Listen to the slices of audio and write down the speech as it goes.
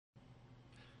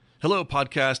Hello,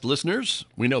 podcast listeners.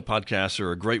 We know podcasts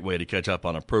are a great way to catch up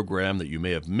on a program that you may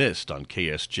have missed on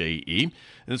KSJE,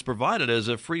 and it's provided as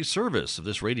a free service of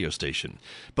this radio station.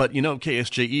 But you know,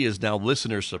 KSJE is now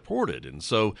listener-supported, and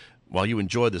so while you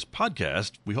enjoy this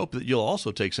podcast, we hope that you'll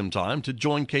also take some time to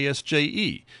join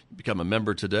KSJE. Become a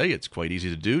member today. It's quite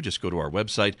easy to do. Just go to our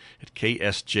website at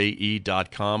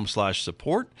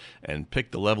ksje.com/support and pick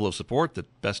the level of support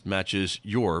that best matches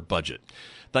your budget.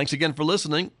 Thanks again for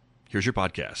listening. Here's your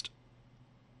podcast.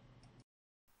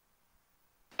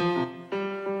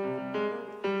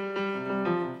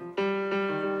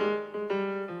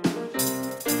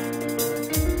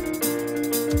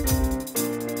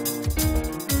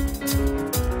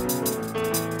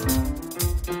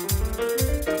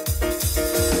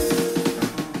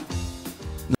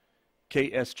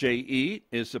 KSJE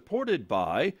is supported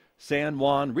by San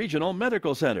Juan Regional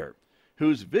Medical Center,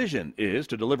 whose vision is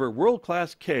to deliver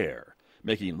world-class care,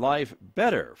 making life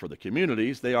better for the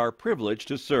communities they are privileged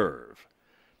to serve.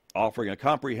 Offering a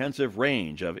comprehensive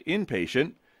range of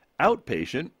inpatient,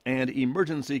 outpatient, and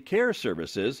emergency care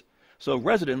services so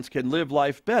residents can live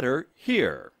life better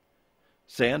here.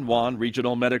 San Juan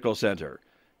Regional Medical Center,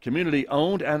 community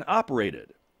owned and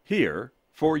operated, here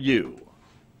for you.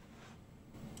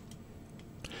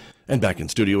 And back in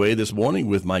Studio A this morning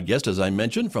with my guest, as I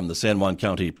mentioned, from the San Juan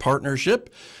County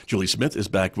Partnership. Julie Smith is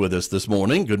back with us this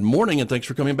morning. Good morning, and thanks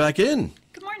for coming back in.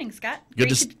 Good morning, Scott. Good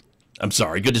to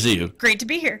see you. Great to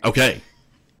be here. Okay.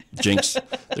 Jinx.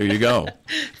 There you go.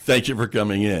 Thank you for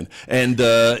coming in. And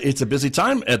it's a busy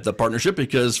time at the partnership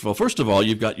because, well, first of all,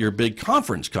 you've got your big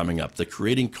conference coming up, the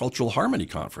Creating Cultural Harmony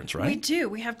Conference, right? We do.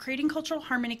 We have Creating Cultural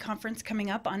Harmony Conference coming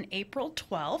up on April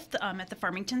 12th at the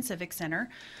Farmington Civic Center.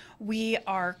 We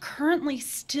are currently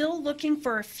still looking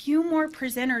for a few more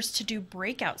presenters to do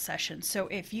breakout sessions. So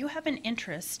if you have an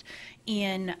interest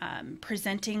in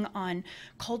presenting on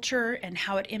culture and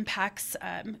how it impacts,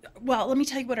 well, let me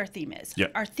tell you what our theme is. Yeah.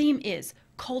 Our theme is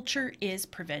Culture is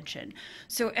Prevention.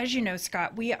 So as you know,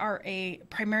 Scott, we are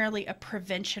primarily a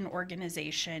prevention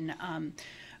organization.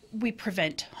 We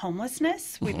prevent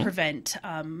homelessness. We prevent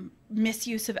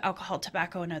misuse of alcohol,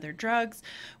 tobacco, and other drugs.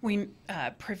 We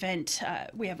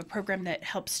we have a program that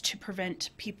helps to prevent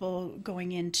people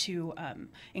going into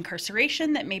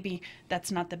incarceration, that maybe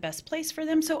that's not the best place for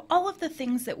them. So all of the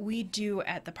things that we do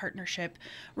at the partnership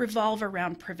revolve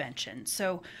around prevention.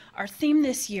 So our theme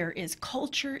this year is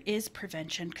Culture is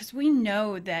Prevention, because we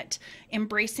know that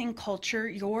embracing culture,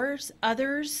 yours,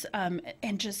 others,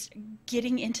 and just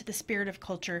getting into the spirit of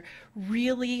culture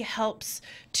really helps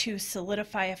to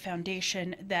solidify a foundation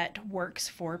that works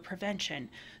for prevention.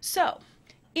 So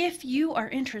if you are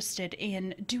interested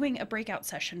in doing a breakout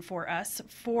session for us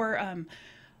for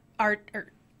our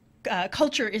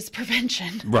Culture is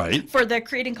Prevention, right, for the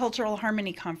Creating Cultural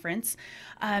Harmony Conference,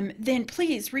 then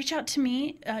please reach out to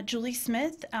me, Julie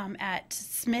Smith, at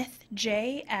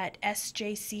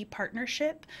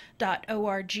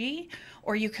smithj@sjcpartnership.org,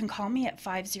 or you can call me at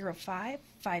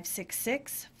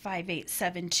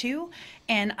 505-566-5872,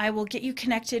 and I will get you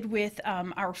connected with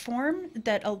our form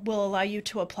that will allow you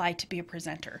to apply to be a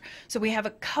presenter. So we have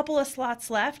a couple of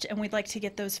slots left, and we'd like to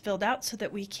get those filled out so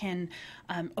that we can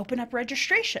open up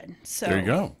registration. So there you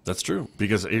go. That's true,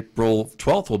 because April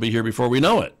 12th will be here before we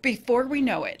know it. Before we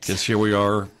know it. Because here we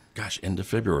are, end of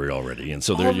February already. And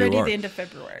so there you are. Already the end of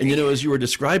February. And, you know, as you were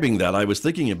describing that, I was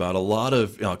thinking about a lot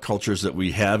of cultures that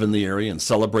we have in the area and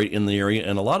celebrate in the area,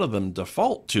 and a lot of them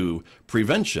default to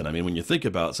prevention. I mean, when you think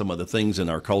about some of the things in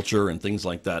our culture and things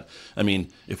like that, I mean,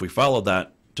 if we follow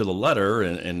that to the letter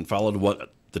and followed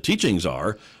what the teachings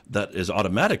are, that is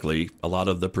automatically a lot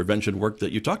of the prevention work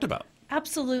that you talked about.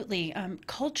 Absolutely.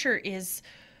 Culture is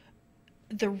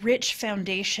the rich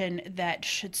foundation that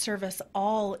should serve us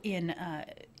all in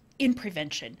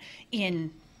prevention,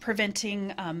 in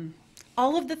preventing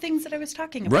all of the things that I was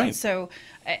talking about. Right. So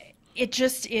it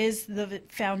just is the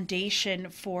foundation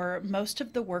for most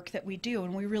of the work that we do,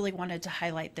 and we really wanted to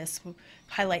highlight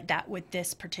that with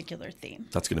this particular theme.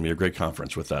 That's going to be a great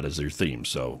conference with that as your theme.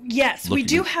 So yes, we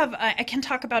do have. I can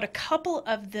talk about a couple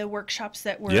of the workshops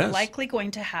that we're likely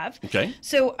going to have. Okay.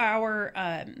 So our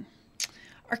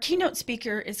keynote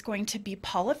speaker is going to be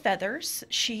Paula Feathers.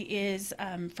 She is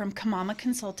from Kamama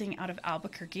Consulting out of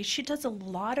Albuquerque. She does a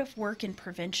lot of work in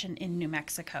prevention in New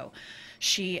Mexico.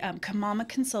 Kamama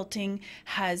Consulting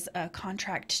has a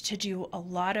contract to do a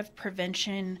lot of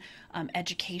prevention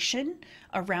education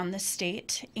around the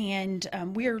state. And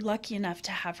we are lucky enough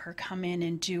to have her come in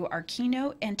and do our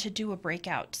keynote and to do a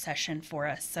breakout session for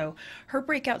us. So her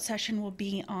breakout session will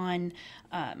be on,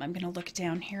 I'm going to look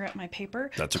down here at my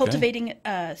paper, That's okay. Cultivating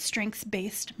a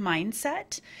Strengths-Based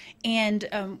Mindset,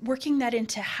 and working that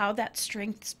into how that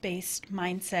strengths-based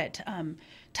mindset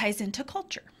ties into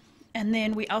culture. And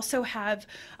then we also have,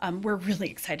 we're really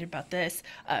excited about this,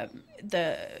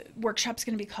 the workshop's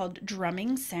going to be called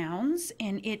Drumming Sounds,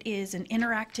 and it is an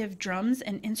interactive drums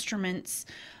and instruments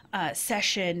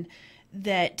session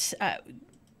that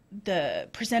the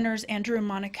presenters, Andrew and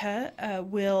Monica,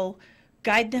 will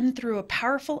guide them through a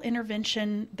powerful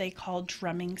intervention they call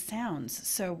drumming sounds.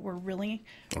 So we're really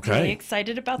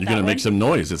excited about that. You're going to make some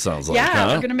noise, it sounds like. Yeah, huh?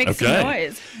 we're going to make some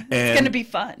noise. It's going to be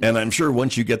fun. And I'm sure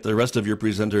once you get the rest of your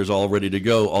presenters all ready to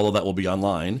go, all of that will be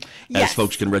online, as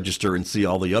folks can register and see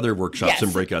all the other workshops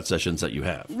and breakout sessions that you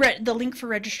have. The link for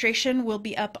registration will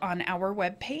be up on our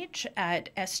webpage at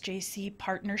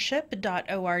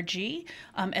sjcpartnership.org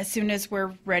as soon as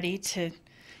we're ready to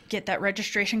get that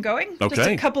registration going. Okay. Just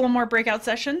a couple of more breakout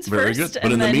sessions Very first. good.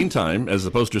 But in the meantime, as the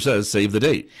poster says, save the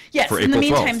date. Yes, for in the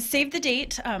April 12th. meantime, save the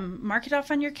date, mark it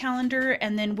off on your calendar,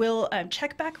 and then we'll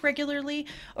check back regularly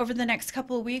over the next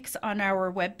couple of weeks on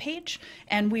our webpage,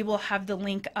 and we will have the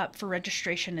link up for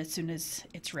registration as soon as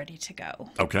it's ready to go.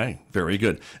 Okay, very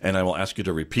good. And I will ask you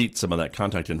to repeat some of that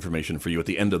contact information for you at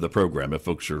the end of the program if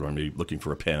folks are going to be looking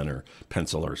for a pen or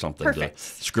pencil or something Perfect.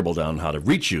 to scribble down how to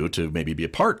reach you to maybe be a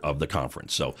part of the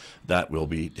conference. So that will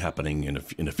be happening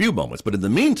in a few moments. But in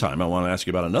the meantime, I want to ask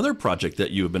you about another project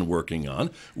that you have been working on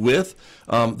with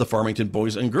the Farmington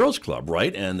Boys and Girls Club,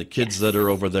 right? And the kids that are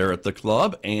over there at the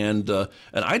club. And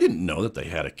I didn't know that they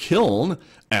had a kiln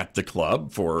at the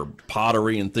club for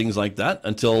pottery and things like that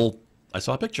until I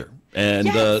saw a picture.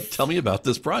 And tell me about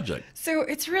this project. So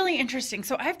it's really interesting.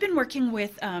 So I've been working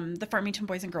with the Farmington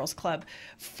Boys and Girls Club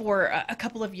for a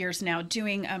couple of years now,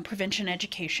 doing prevention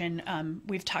education.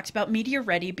 We've talked about Media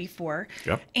Ready before,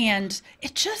 and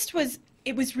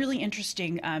it was really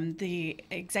interesting. The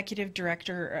executive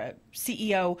director,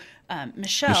 CEO,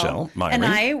 Michelle and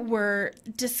I were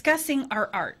discussing our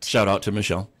art. Shout out to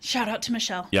Michelle. Shout out to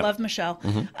Michelle. Yep. Love Michelle.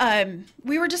 Mm-hmm.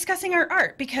 We were discussing our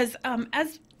art because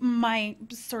as my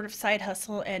sort of side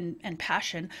hustle and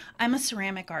passion, I'm a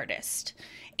ceramic artist.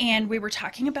 And we were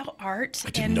talking about art.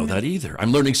 I didn't know that either.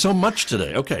 I'm learning so much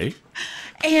today. Okay.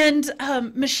 And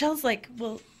Michelle's like,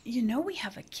 well, you know we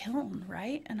have a kiln,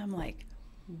 right? And I'm like,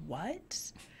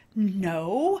 what?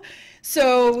 No.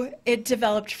 So it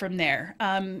developed from there.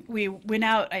 We went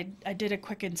out, I did a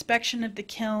quick inspection of the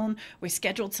kiln. We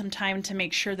scheduled some time to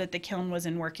make sure that the kiln was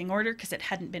in working order because it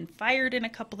hadn't been fired in a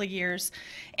couple of years.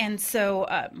 And so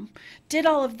did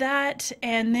all of that.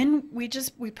 And then we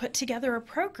put together a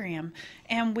program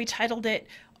and we titled it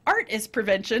Art is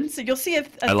Prevention. So you'll see a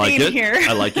theme here.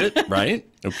 I like it. Right.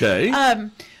 Okay.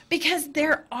 Because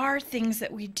there are things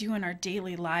that we do in our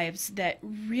daily lives that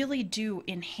really do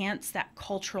enhance that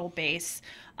cultural base.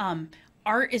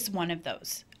 Art is one of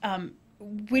those.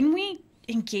 When we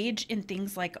engage in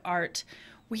things like art,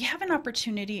 we have an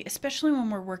opportunity, especially when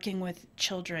we're working with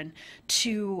children,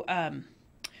 to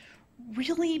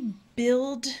really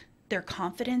build their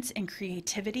confidence and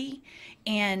creativity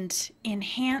and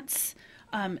enhance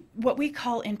what we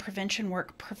call in prevention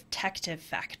work protective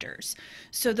factors.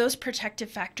 So those protective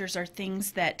factors are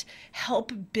things that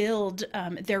help build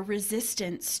their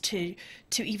resistance to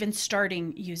even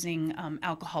starting using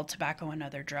alcohol, tobacco, and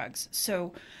other drugs.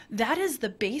 So that is the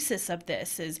basis of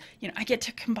this. Is I get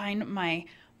to combine my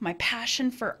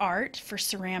passion for art, for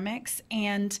ceramics,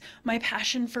 and my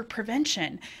passion for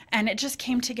prevention. And it just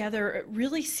came together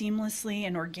really seamlessly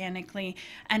and organically,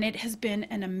 and it has been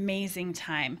an amazing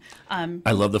time.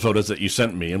 I love the photos that you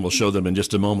sent me, and we'll show them in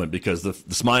just a moment, because the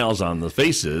smiles on the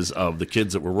faces of the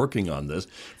kids that were working on this,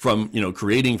 from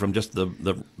creating from just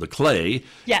the clay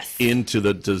into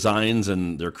the designs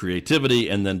and their creativity,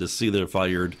 and then to see their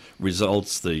fired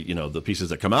results, the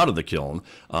pieces that come out of the kiln.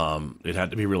 It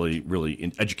had to be really,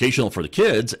 really educational for the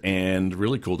kids, and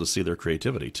really cool to see their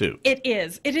creativity too. It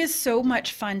is so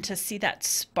much fun to see that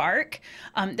spark.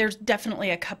 There's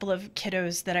definitely a couple of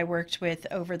kiddos that I worked with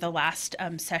over the last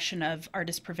session of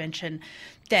Artist Prevention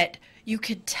that you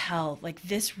could tell like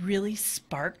this really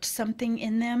sparked something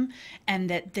in them, and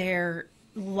that they're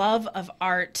love of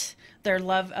art, their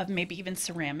love of maybe even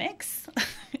ceramics.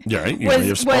 Yeah, right.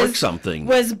 You spark something.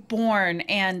 Was born,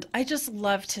 and I just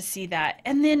love to see that.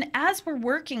 And then as we're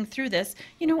working through this,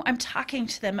 I'm talking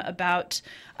to them about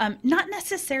not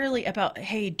necessarily about,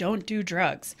 hey, don't do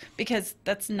drugs, because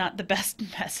that's not the best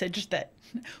message that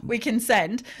we can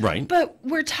send. Right. But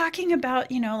we're talking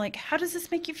about, like, how does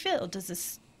this make you feel? Does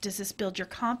this build your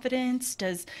confidence?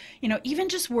 Does, even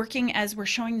just working, as we're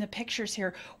showing the pictures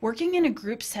here, working in a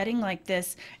group setting like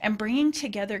this and bringing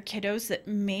together kiddos that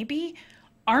maybe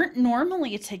aren't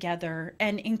normally together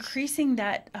and increasing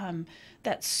that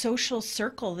that social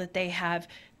circle that they have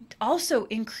also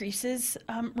increases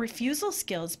refusal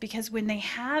skills, because when they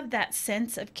have that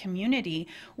sense of community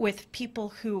with people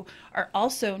who are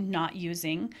also not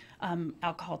using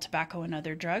alcohol, tobacco, and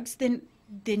other drugs, then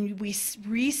we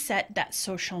reset that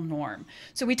social norm.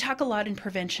 So we talk a lot in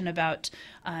prevention about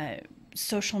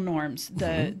social norms,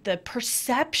 the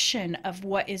perception of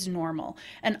what is normal.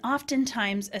 And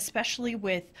oftentimes, especially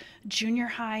with junior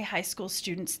high school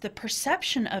students, the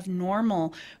perception of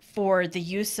normal for the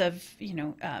use of,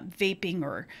 vaping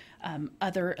or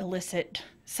other illicit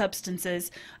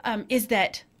substances is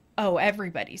that, oh,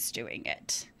 everybody's doing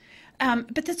it.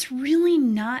 But that's really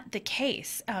not the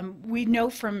case. We know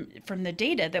from the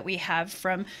data that we have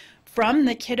from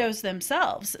the kiddos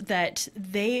themselves that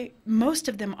most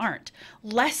of them aren't.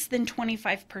 Less than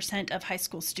 25% of high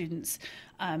school students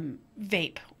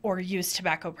vape or use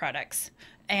tobacco products,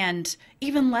 and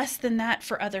even less than that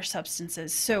for other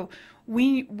substances. So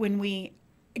when we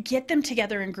get them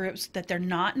together in groups that they're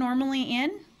not normally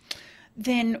in,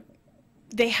 then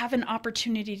they have an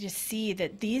opportunity to see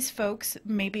that these folks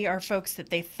maybe are folks that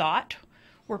they thought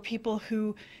were people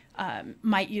who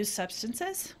might use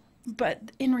substances,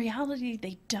 but in reality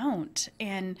they don't.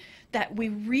 And that we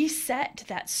reset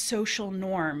that social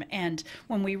norm. And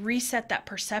when we reset that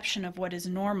perception of what is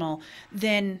normal,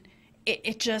 then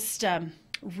it just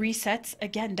resets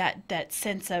again that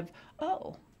sense of,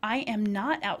 oh, I am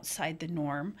not outside the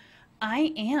norm.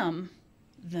 I am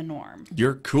the norm.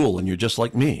 You're cool and you're just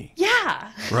like me.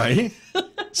 Yeah. Right?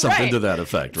 Something Right. to that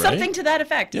effect, right? Something to that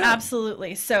effect. Yeah.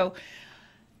 Absolutely. So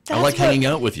I like hanging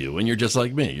out with you and you're just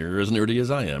like me. You're as nerdy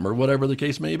as I am, or whatever the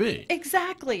case may be.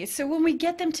 Exactly. So when we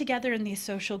get them together in these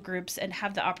social groups and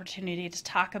have the opportunity to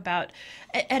talk about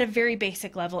at a very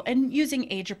basic level and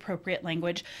using age-appropriate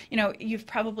language, you've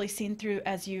probably seen through,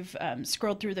 as you've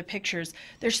scrolled through the pictures,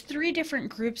 there's 3 different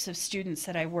groups of students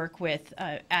that I work with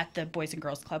at the Boys and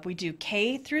Girls Club. We do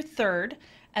K through 3rd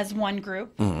as one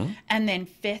group, and then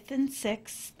 5th and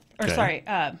 6th, or Okay. sorry,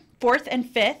 4th and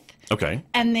 5th. Okay.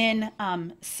 And then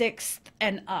 6th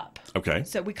and up. Okay.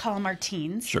 So we call them our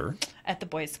teens. Sure. At the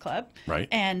Boys Club. Right.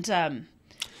 And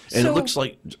And it looks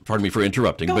like, pardon me for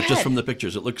interrupting, Go but just ahead. from the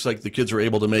pictures, it looks like the kids are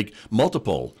able to make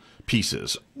multiple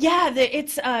pieces. yeah,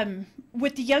 it's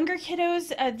with the younger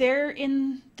kiddos, they're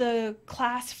in the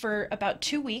class for about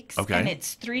 2 weeks. Okay. And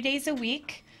it's 3 days a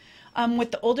week.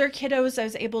 With the older kiddos, I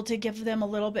was able to give them a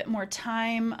little bit more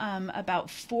time, about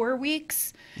 4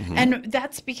 weeks. And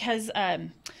that's because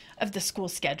of the school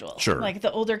schedule. Sure. Like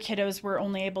the older kiddos were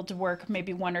only able to work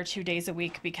maybe 1 or 2 days a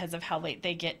week because of how late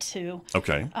they get to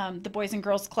Okay. the Boys and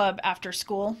Girls Club after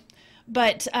school.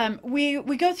 But we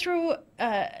go through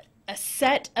a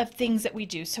set of things that we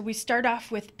do. So we start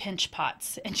off with pinch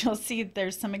pots, and you'll see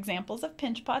there's some examples of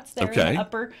pinch pots there in Okay. the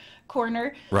upper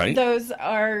corner. Right. Those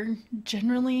are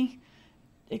generally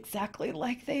exactly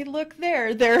like they look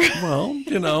there. They're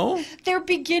Well, they're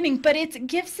beginning, but it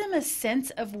gives them a sense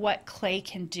of what clay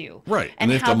can do. right.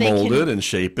 And they have how to mold can- it and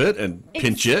shape it and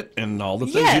pinch it and all the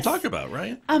things you Yes. talk about,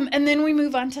 right? And then we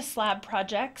move on to slab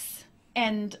projects,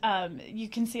 and you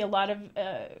can see a lot of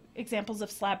examples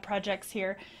of slab projects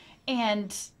here.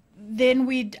 And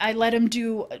then I let them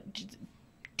do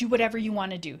whatever you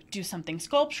want to do. Do something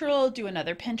sculptural, do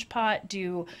another pinch pot,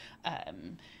 do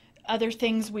other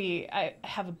things. I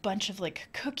have a bunch of like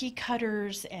cookie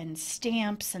cutters and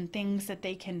stamps and things that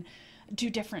they can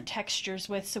do different textures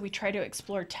with. So we try to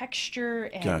explore texture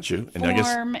and Got you. And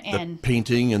form I guess and the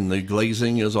painting and the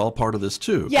glazing is all part of this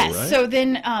too. yes. Right? So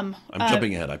then I'm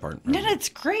jumping ahead. no, it's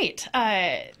great.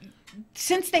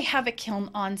 Since they have a kiln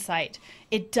on site,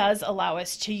 it does allow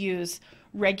us to use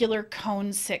regular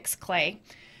cone 6 clay,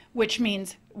 which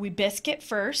means we biscuit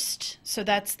first. So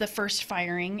that's the first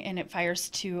firing, and it fires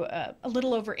to a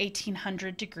little over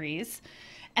 1800 degrees.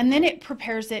 And then it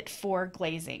prepares it for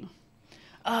glazing.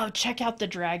 Oh, check out the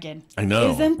dragon. I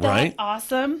know, Isn't that right?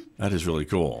 awesome? That is really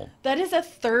cool. That is a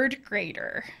 3rd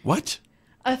grader. What?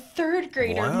 A third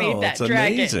grader Wow, made that that's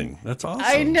dragon. amazing. That's awesome.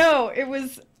 I know. It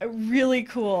was really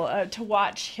cool to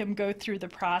watch him go through the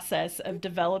process of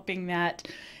developing that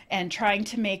and trying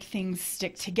to make things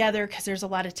stick together, because there's a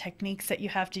lot of techniques that you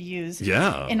have to use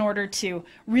in order to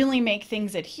really make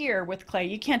things adhere with clay.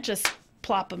 You can't just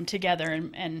plop them together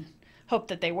and hope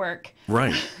that they work.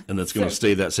 Right. And that's going to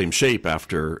stay that same shape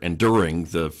after and during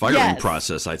the firing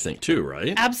process, I think, too,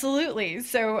 right? Absolutely.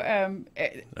 So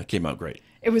that came out great.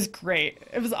 it was great.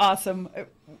 It was awesome.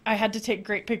 I had to take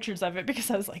great pictures of it because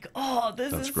I was like, oh,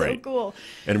 this is great. so cool.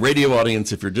 And radio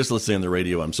audience, if you're just listening on the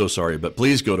radio, I'm so sorry, but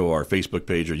please go to our Facebook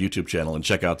page or YouTube channel and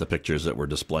check out the pictures that we're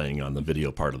displaying on the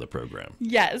video part of the program.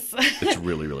 Yes. It's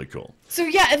really, really cool. So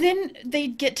yeah, and then they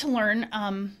get to learn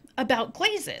about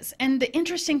glazes. And the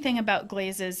interesting thing about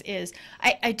glazes is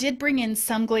I did bring in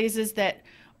some glazes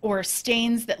or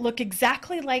stains that look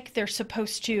exactly like they're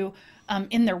supposed to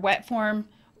in their wet form.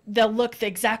 They'll look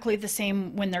exactly the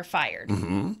same when they're fired.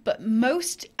 Mm-hmm. But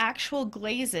most actual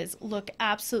glazes look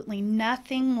absolutely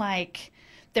nothing like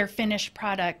their finished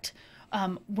product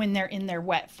when they're in their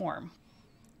wet form.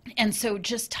 And so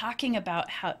just talking about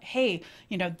how, hey,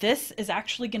 this is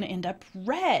actually going to end up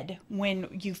red when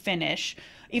you finish,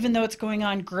 even though it's going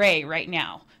on gray right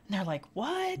now. And they're like,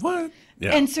 what? What?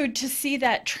 Yeah. And so to see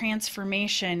that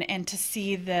transformation and to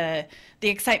see the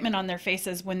excitement on their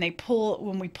faces when we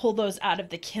pull those out of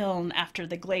the kiln after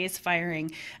the glaze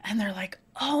firing, and they're like,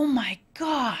 oh my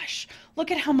gosh,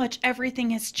 look at how much everything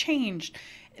has changed.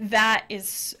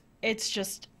 It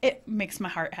makes my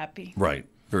heart happy. Right.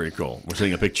 Very cool. We're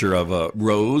seeing a picture of a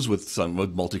rose with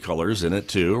multicolors in it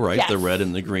too, right? Yes. The red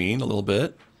and the green a little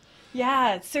bit.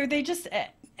 Yeah. So they just,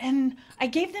 and I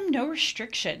gave them no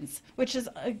restrictions, which is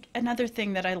another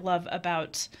thing that I love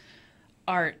about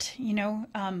art.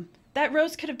 That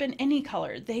rose could have been any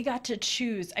color. They got to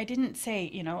choose. I didn't say,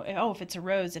 if it's a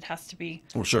rose, it has to be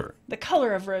the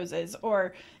color of roses.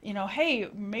 Or, hey,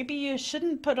 maybe you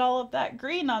shouldn't put all of that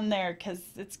green on there because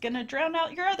it's going to drown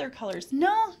out your other colors.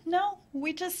 No.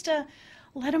 We just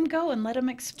let them go and let them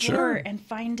explore and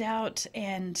find out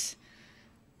and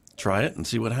try it and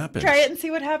see what happens.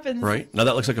 Right. Now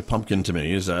that looks like a pumpkin to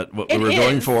me. Is that what we were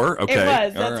going for? Okay. It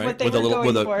was. That's what they were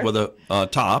going for. With a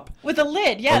top. With a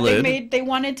lid. Yeah. They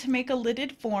wanted to make a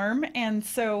lidded form, and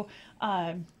so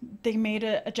they made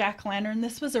a jack-o'-lantern.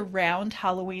 This was around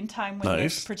Halloween time when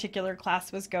this particular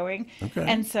class was going. Okay.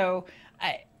 And so,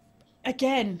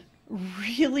 again,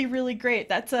 really, really great.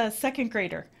 That's a second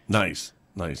grader. Nice.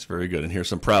 Very good. And here's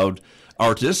some proud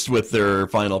artists with their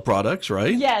final products,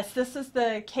 right? Yes, this is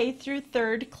the K through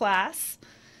 3rd class.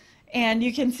 And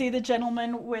you can see the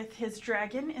gentleman with his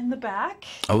dragon in the back.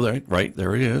 Oh, right.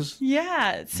 There he is.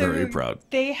 Yeah. So very proud.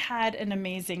 They had an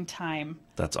amazing time.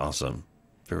 That's awesome.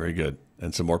 Very good.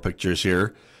 And some more pictures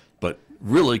here. But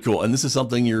really cool. And this is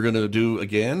something you're going to do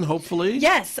again, hopefully?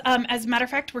 Yes. As a matter of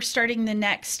fact, we're starting the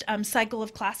next cycle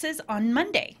of classes on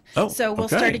Monday. Oh, so we'll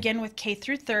start again with K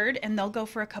through 3rd, and they'll go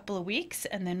for a couple of weeks,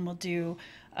 and then we'll do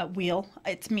wheel.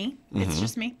 It's me. Mm-hmm. It's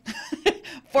just me.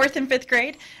 4th and 5th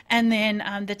grade. And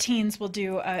then the teens will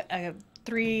do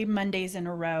 3 Mondays in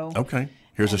a row. Okay.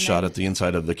 Here's a shot at the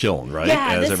inside of the kiln, right?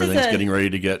 Yeah, as everything's getting ready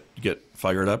to get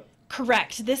fired up.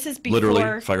 Correct. This is before...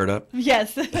 Literally fired up?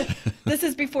 Yes. This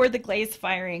is before the glaze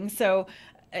firing. So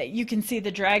you can see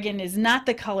the dragon is not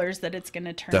the colors that it's going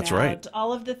to turn out. That's right.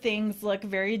 All of the things look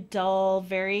very dull,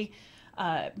 very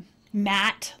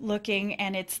matte looking,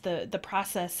 and it's the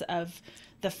process of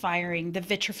the firing, the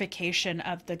vitrification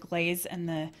of the glaze and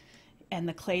the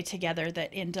clay together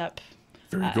that end up...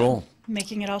 Very cool.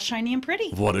 Making it all shiny and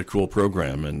pretty. What a cool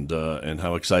program, and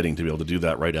how exciting to be able to do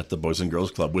that right at the Boys and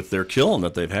Girls Club with their kiln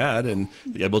that they've had and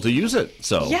be able to use it.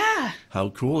 So yeah, how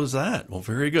cool is that? Well,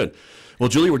 very good. Well,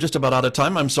 Julie, we're just about out of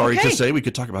time. I'm sorry to say we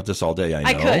could talk about this all day. I know.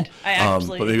 I could. I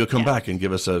absolutely. But maybe you'll come back and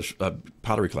give us a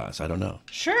pottery class. I don't know.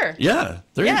 Sure. Yeah.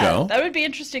 There you go. That would be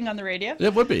interesting on the radio.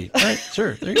 It would be. All right.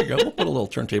 Sure. There you go. We'll put a little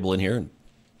turntable in here and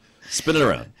spin it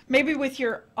around. Maybe with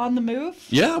your on the move?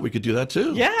 Yeah, we could do that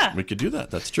too. Yeah. We could do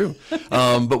that. That's true.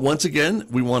 But once again,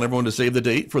 we want everyone to save the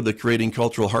date for the Creating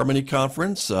Cultural Harmony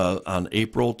Conference on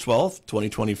April 12th,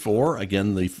 2024.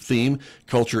 Again, the theme,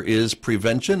 Culture is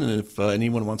Prevention. And if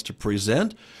anyone wants to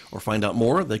present or find out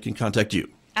more, they can contact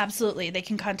you. Absolutely. They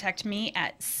can contact me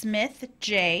at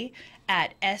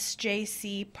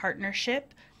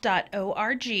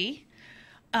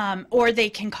smithj@sjcpartnership.org. Or they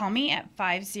can call me at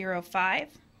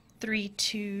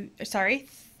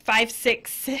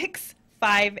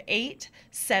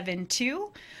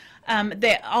 566-5872.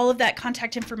 All of that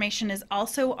contact information is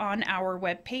also on our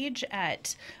webpage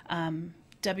at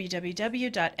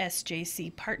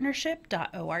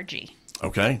www.sjcpartnership.org.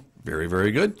 Okay, Very,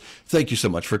 very good. Thank you so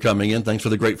much for coming in. Thanks for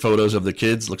the great photos of the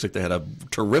kids. Looks like they had a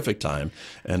terrific time.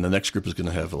 And the next group is going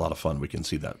to have a lot of fun. We can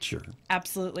see that, sure.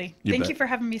 Absolutely. You Thank bet. you for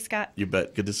having me, Scott. You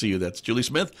bet. Good to see you. That's Julie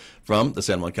Smith from the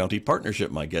San Juan County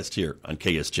Partnership, my guest here on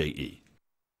KSJE.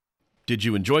 Did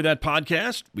you enjoy that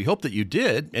podcast? We hope that you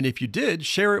did. And if you did,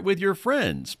 share it with your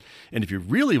friends. And if you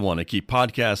really want to keep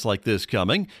podcasts like this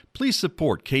coming, please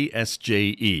support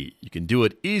KSJE. You can do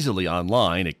it easily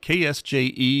online at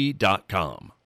ksje.com.